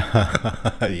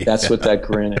 Yeah. That's what that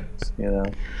grin is,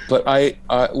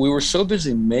 But we were so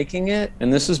busy making it,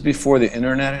 and this is before the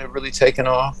internet had really taken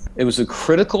off. It was a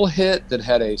critical hit that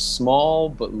had a small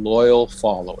but loyal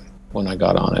following when I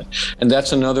got on it. And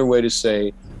that's another way to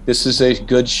say this is a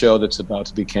good show that's about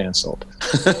to be canceled.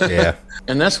 Yeah.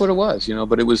 And that's what it was,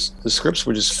 but the scripts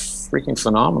were just freaking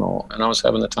phenomenal, and I was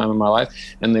having the time of my life,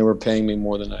 and they were paying me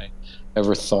more than I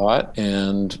ever thought.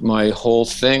 And my whole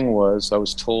thing was, I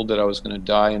was told that I was going to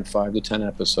die in 5 to 10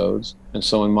 episodes, and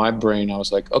so in my brain I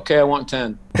was like, okay, I want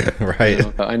 10. Right.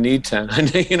 I need 10. I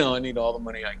need all the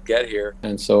money I can get here.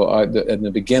 And so in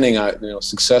the beginning,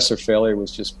 success or failure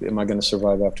was just, am I going to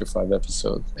survive after 5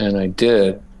 episodes? And I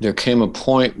did. There came a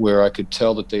point where I could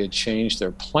tell that they had changed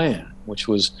their plan, which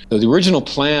was the original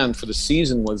plan for the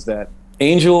season was that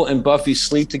Angel and Buffy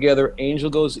sleep together. Angel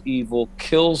goes evil,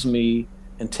 kills me,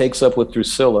 and takes up with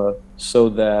Drusilla so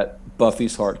that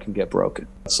Buffy's heart can get broken.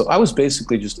 So I was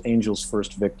basically just Angel's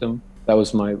first victim. That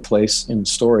was my place in the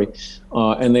story.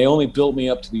 And they only built me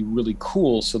up to be really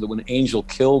cool so that when Angel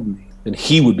killed me, then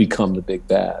he would become the big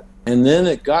bad. And then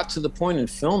it got to the point in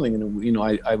filming, and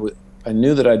I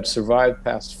knew that I'd survived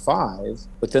past 5,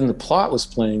 but then the plot was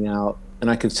playing out. And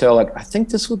I could tell, I think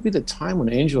this would be the time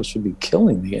when Angel should be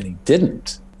killing me, and he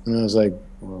didn't. And I was like,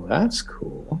 well, that's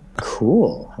cool.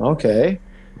 Cool. Okay,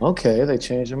 they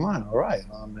changed their mind. All right,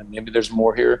 maybe there's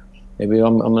more here. Maybe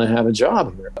I'm going to have a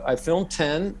job here. I filmed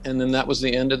 10, and then that was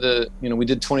the end of we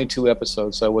did 22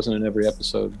 episodes, so I wasn't in every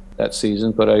episode that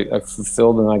season, but I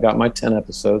fulfilled, and I got my 10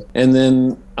 episodes. And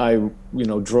then I,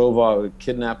 drove off,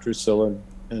 kidnapped Drusilla,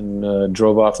 and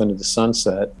drove off into the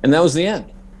sunset, and that was the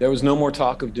end. There was no more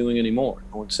talk of doing any more.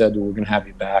 No one said, we're going to have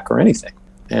you back or anything.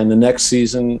 And the next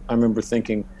season, I remember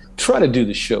thinking, try to do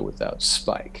the show without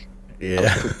Spike. Yeah.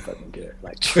 Fucking good.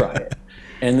 Try it.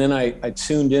 And then I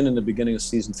tuned in the beginning of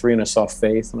season 3, and I saw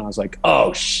Faith, and I was like,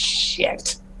 oh,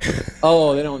 shit.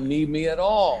 Oh, they don't need me at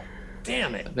all.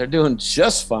 Damn it. They're doing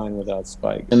just fine without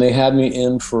Spike. And they had me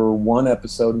in for 1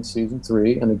 episode in season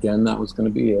 3, and again, that was going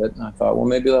to be it. And I thought, well,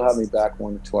 maybe they'll have me back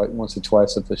once or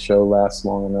twice if the show lasts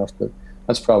long enough, but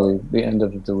that's probably the end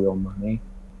of the real money.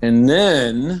 And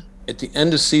then at the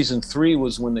end of season 3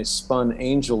 was when they spun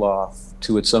Angel off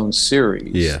to its own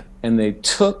series. Yeah. And they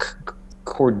took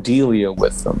Cordelia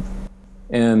with them.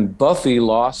 And Buffy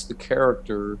lost the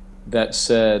character that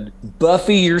said,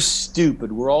 Buffy, you're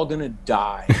stupid. We're all going to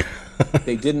die.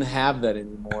 They didn't have that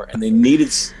anymore, and they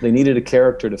needed a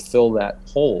character to fill that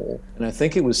hole. And I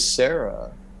think it was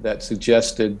Sarah that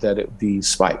suggested that it be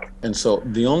Spike. And so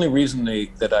the only reason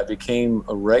that I became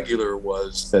a regular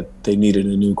was that they needed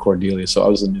a new Cordelia. So I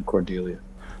was the new Cordelia.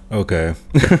 Okay.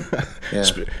 Yeah.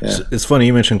 It's funny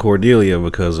you mentioned Cordelia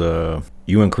because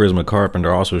you and Charisma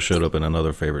Carpenter also showed up in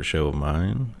another favorite show of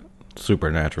mine,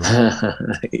 Supernatural.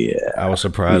 Yeah. I was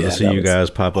surprised to see you guys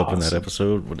pop up in that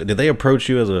episode. Did they approach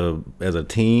you as a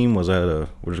team? Was that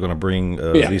we're just going to bring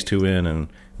these two in and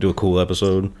do a cool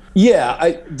episode?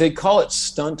 Yeah, they call it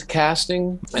stunt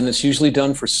casting, and it's usually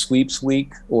done for sweeps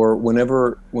week or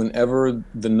whenever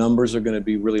the numbers are going to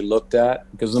be really looked at,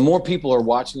 because the more people are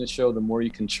watching the show, the more you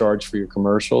can charge for your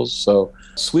commercials. So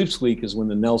sweeps week is when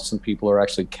the Nelson people are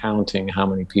actually counting how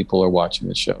many people are watching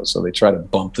the show. So they try to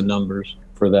bump the numbers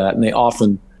for that, and they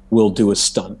often will do a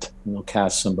stunt, and they'll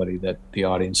cast somebody that the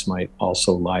audience might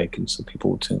also like, and so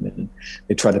people will tune in.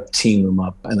 They try to team them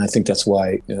up, and I think that's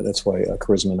why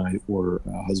Charisma and I were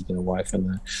husband and wife in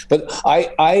that. But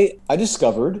I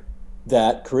discovered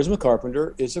that Charisma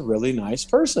Carpenter is a really nice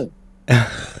person.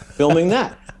 Filming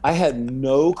that, I had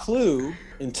no clue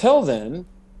until then,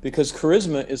 because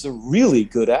Charisma is a really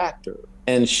good actor,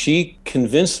 and she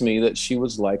convinced me that she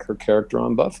was like her character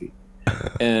on Buffy.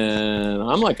 And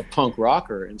I'm like a punk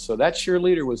rocker, and so that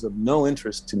cheerleader was of no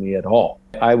interest to me at all.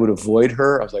 I would avoid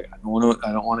her. I was like, I don't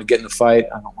want to get in a fight.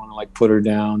 I don't want to like put her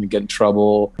down and get in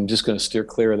trouble. I'm just going to steer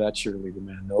clear of that cheerleader,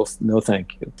 man. No,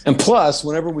 thank you. And plus,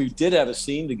 whenever we did have a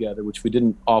scene together, which we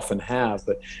didn't often have,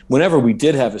 but whenever we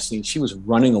did have a scene, she was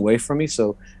running away from me.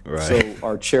 So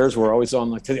our chairs were always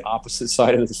on like to the opposite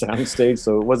side of the soundstage,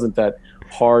 so it wasn't that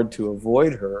hard to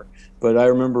avoid her. But I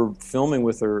remember filming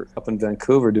with her up in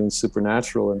Vancouver doing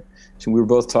Supernatural, and we were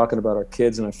both talking about our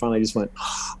kids, and I finally just went,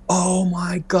 oh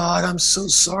my God, I'm so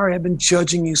sorry. I've been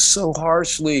judging you so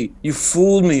harshly. You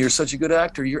fooled me. You're such a good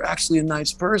actor. You're actually a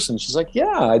nice person. She's like,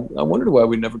 yeah, I wondered why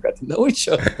we never got to know each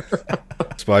other.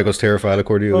 Spike was terrified of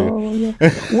Cordelia. Oh, yeah.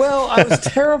 Well, I was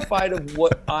terrified of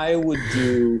what I would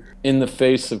do in the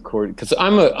face of Cordelia, because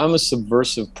I'm a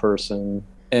subversive person.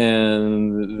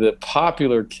 And the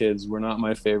popular kids were not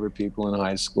my favorite people in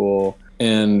high school.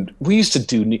 And we used to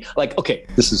do, okay,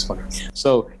 this is funny.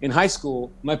 So in high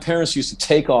school, my parents used to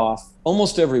take off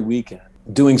almost every weekend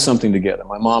doing something together.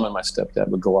 My mom and my stepdad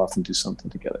would go off and do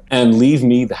something together and leave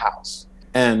me the house.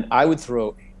 And I would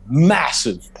throw a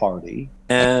massive party.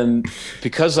 And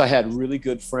because I had really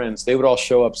good friends, they would all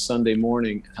show up Sunday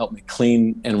morning and help me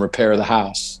clean and repair the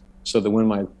house. So that when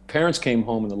my parents came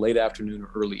home in the late afternoon or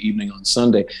early evening on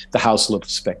Sunday, the house looked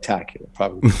spectacular,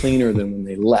 probably cleaner than when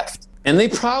they left. And they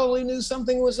probably knew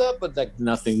something was up, but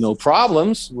no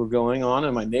problems were going on.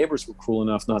 And my neighbors were cool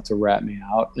enough not to rat me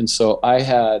out. And so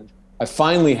I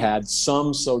finally had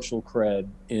some social cred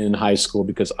in high school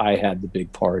because I had the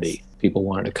big party people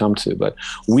wanted to come to. But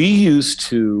we used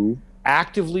to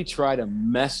actively try to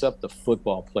mess up the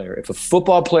football player. If a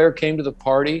football player came to the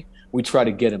party, we try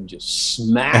to get him just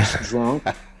smashed drunk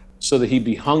so that he'd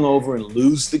be hungover and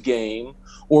lose the game.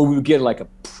 Or we would get like a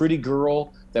pretty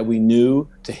girl that we knew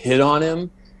to hit on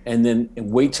him and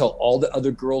wait till all the other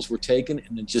girls were taken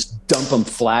and then just dump him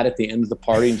flat at the end of the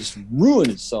party and just ruin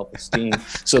his self-esteem.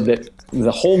 So that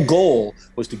the whole goal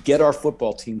was to get our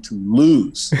football team to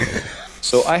lose.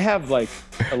 So I have like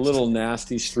a little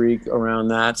nasty streak around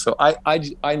that. So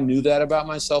I knew that about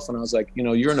myself, and I was like,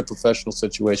 you're in a professional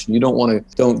situation. You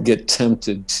don't get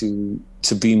tempted to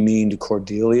be mean to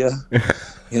Cordelia,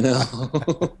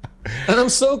 And I'm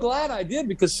so glad I did,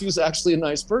 because she was actually a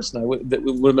nice person. It would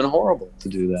have been horrible to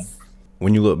do that.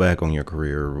 When you look back on your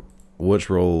career,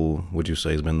 which role would you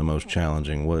say has been the most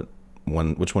challenging? Which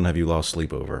one have you lost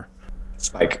sleep over?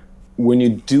 Spike. When you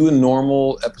do a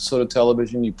normal episode of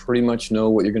television, you pretty much know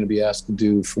what you're going to be asked to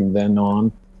do from then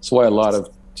on. That's why a lot of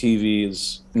TV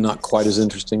is not quite as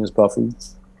interesting as Buffy.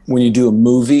 When you do a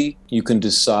movie, you can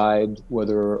decide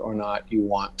whether or not you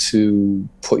want to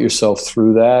put yourself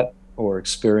through that or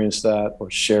experience that or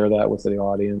share that with the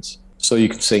audience. So you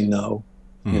can say no.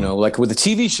 Mm-hmm. Like with a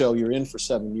TV show, you're in for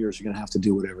 7 years, you're going to have to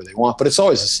do whatever they want. But it's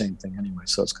always the same thing anyway,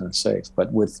 so it's kind of safe.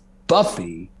 But with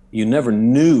Buffy, you never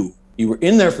knew. You were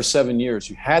in there for 7 years.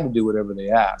 You had to do whatever they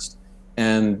asked.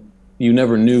 And you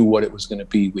never knew what it was going to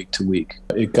be week to week.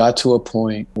 It got to a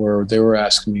point where they were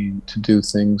asking me to do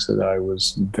things that I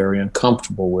was very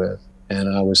uncomfortable with.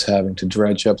 And I was having to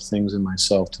dredge up things in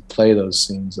myself to play those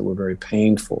scenes that were very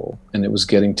painful. And it was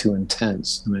getting too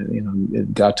intense. And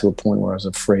it got to a point where I was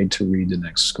afraid to read the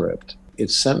next script.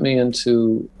 it sent me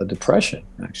into a depression,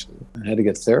 actually. I had to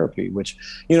get therapy, which,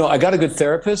 I got a good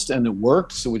therapist and it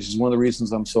worked, so which is one of the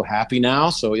reasons I'm so happy now.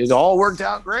 So it all worked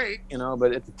out great,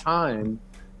 but at the time,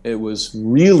 it was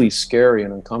really scary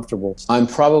and uncomfortable. I'm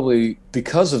probably,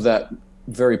 because of that,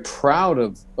 very proud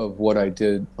of what I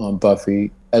did on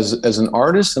Buffy. As an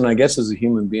artist, and I guess as a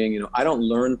human being, I don't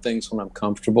learn things when I'm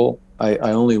comfortable. I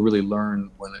only really learn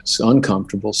when it's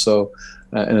uncomfortable. So,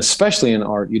 and especially in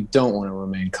art, you don't want to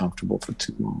remain comfortable for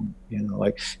too long.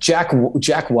 Like Jack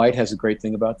White has a great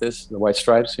thing about this, the White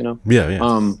Stripes.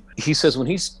 Yeah. He says when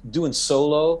he's doing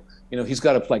solo, he's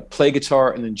got to play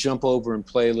guitar and then jump over and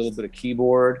play a little bit of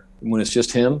keyboard when it's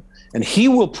just him, and he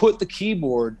will put the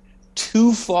keyboard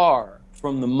too far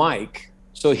from the mic.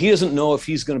 So he doesn't know if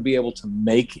he's going to be able to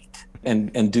make it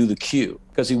and do the cue,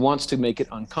 because he wants to make it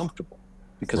uncomfortable,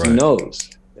 because he knows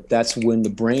that that's when the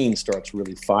brain starts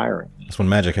really firing. That's when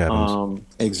magic happens.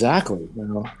 Exactly.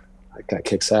 That guy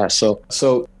kicks ass.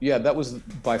 So yeah, that was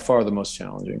by far the most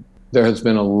challenging. There has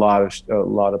been a lot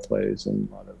of plays and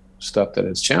a lot of stuff that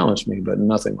has challenged me, but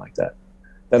nothing like that.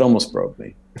 That almost broke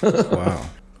me. Wow.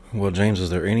 Well, James, is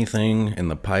there anything in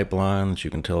the pipeline that you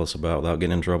can tell us about without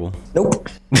getting in trouble? Nope.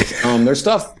 There's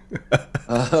stuff,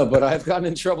 but I've gotten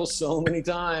in trouble so many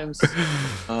times.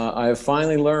 I have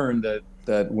finally learned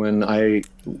that when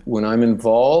I'm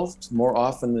involved, more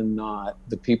often than not,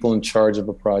 the people in charge of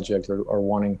a project are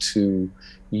wanting to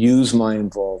use my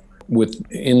involvement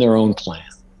in their own plan.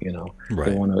 Right.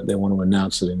 They want to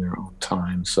announce it in their own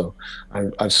time. So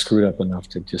I've screwed up enough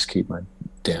to just keep my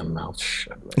damn mouth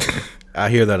shut. Right. I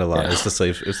hear that a lot. Yeah. It's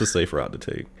the safe route to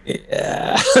take.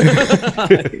 Yeah.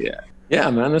 Yeah,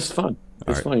 man, this is fun.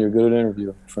 It's fun. You're good at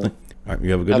interviewing. All right,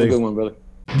 you have a good day. Have a good one, brother.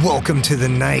 Welcome to the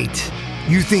night.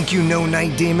 You think you know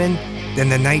Night Demon? Then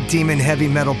the Night Demon Heavy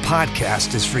Metal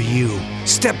Podcast is for you.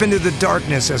 Step into the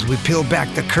darkness as we peel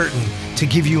back the curtain to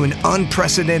give you an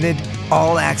unprecedented,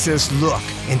 all-access look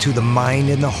into the mind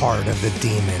and the heart of the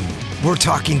demon. We're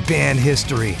talking band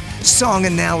history, song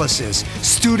analysis,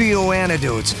 studio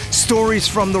anecdotes, stories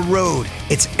from the road.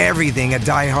 It's everything a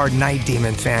diehard Night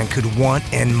Demon fan could want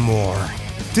and more.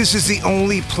 This is the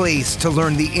only place to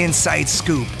learn the inside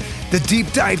scoop, the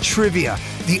deep dive trivia,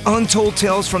 the untold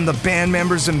tales from the band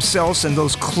members themselves and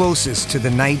those closest to the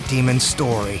Night Demon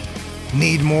story.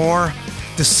 Need more?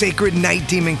 The sacred Night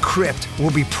Demon Crypt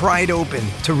will be pried open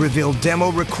to reveal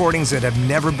demo recordings that have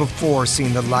never before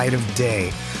seen the light of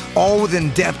day, all with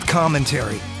in-depth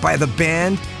commentary by the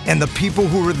band and the people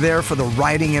who were there for the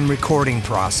writing and recording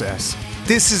process.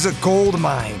 This is a gold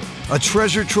mine, a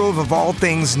treasure trove of all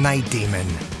things Night Demon.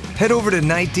 Head over to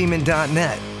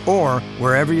nightdemon.net or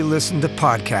wherever you listen to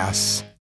podcasts.